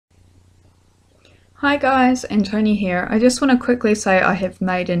Hi guys, Antonia here. I just want to quickly say I have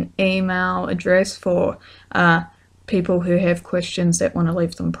made an email address for people who have questions that want to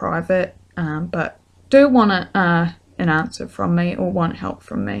leave them private, but do want an answer from me or want help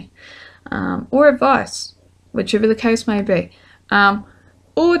from me, or advice, whichever the case may be,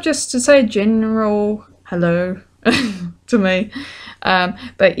 or just to say general hello to me.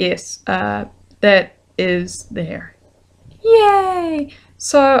 But yes, that is there. Yay!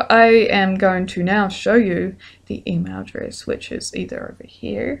 So I am going to now show you the email address, which is either over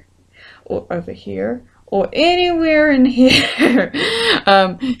here or anywhere in here.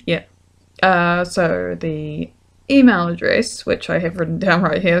 So the email address, which I have written down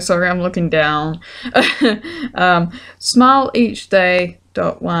right here, sorry, I'm looking down,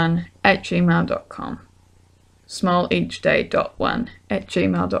 smileeachday.1@gmail.com.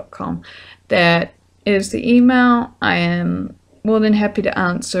 smileeachday.1@gmail.com. That is the email. I am more than happy to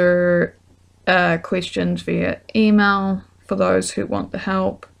answer questions via email for those who want the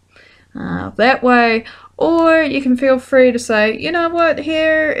help that way, or you can feel free to say, you know what,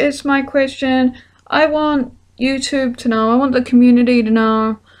 here is my question. I want YouTube to know, I want the community to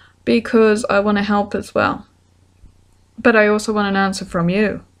know, because I want to help as well. But I also want an answer from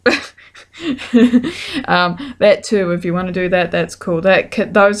you. That too, if you want to do that, that's cool.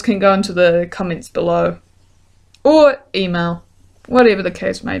 Those can go into the comments below or email, whatever the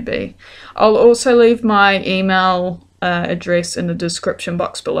case may be. I'll also leave my email address in the description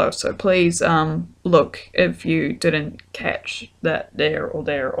box below, so please look if you didn't catch that there or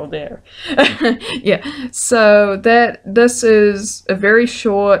there or there. Yeah, so this is a very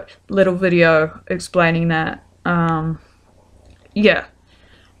short little video explaining that. Yeah.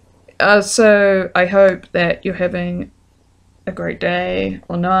 So I hope that you're having a great day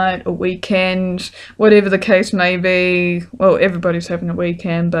or night or weekend, whatever the case may be. Well, everybody's having a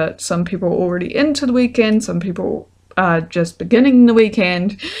weekend, but some people are already into the weekend, some people are just beginning the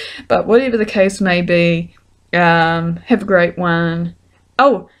weekend, but whatever the case may be, have a great one.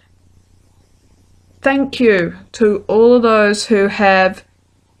 Oh, thank you to all of those who have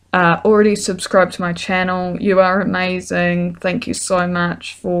already subscribed to my channel. You are amazing. Thank you so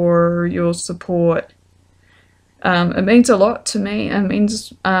much for your support. It means a lot to me. It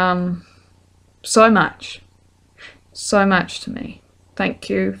means so much to me. Thank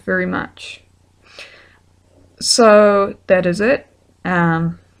you very much. So that is it.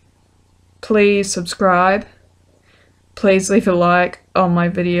 Please subscribe. Please leave a like on my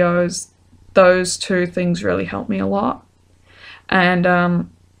videos. Those two things really help me a lot. And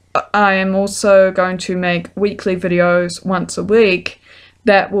I am also going to make weekly videos once a week.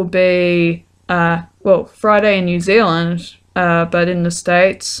 That will be well, Friday in New Zealand, but in the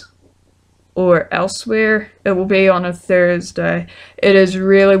States or elsewhere, it will be on a Thursday. It is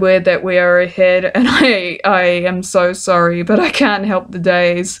really weird that we are ahead, and I am so sorry, but I can't help the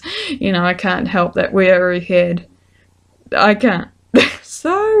days. You know, I can't help that we are ahead. I can't.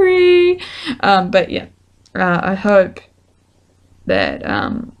 Sorry. But yeah, I hope that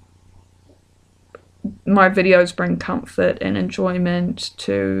my videos bring comfort and enjoyment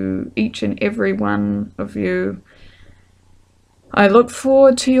to each and every one of you. I look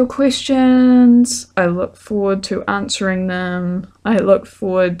forward to your questions. I look forward to answering them. I look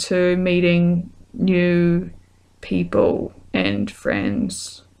forward to meeting new people and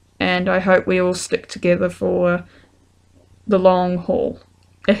friends. And I hope we all stick together for the long haul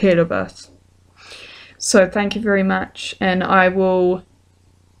ahead of us. So thank you very much, and I will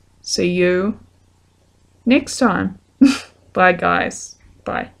see you next time. Bye guys.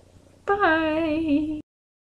 Bye. Bye.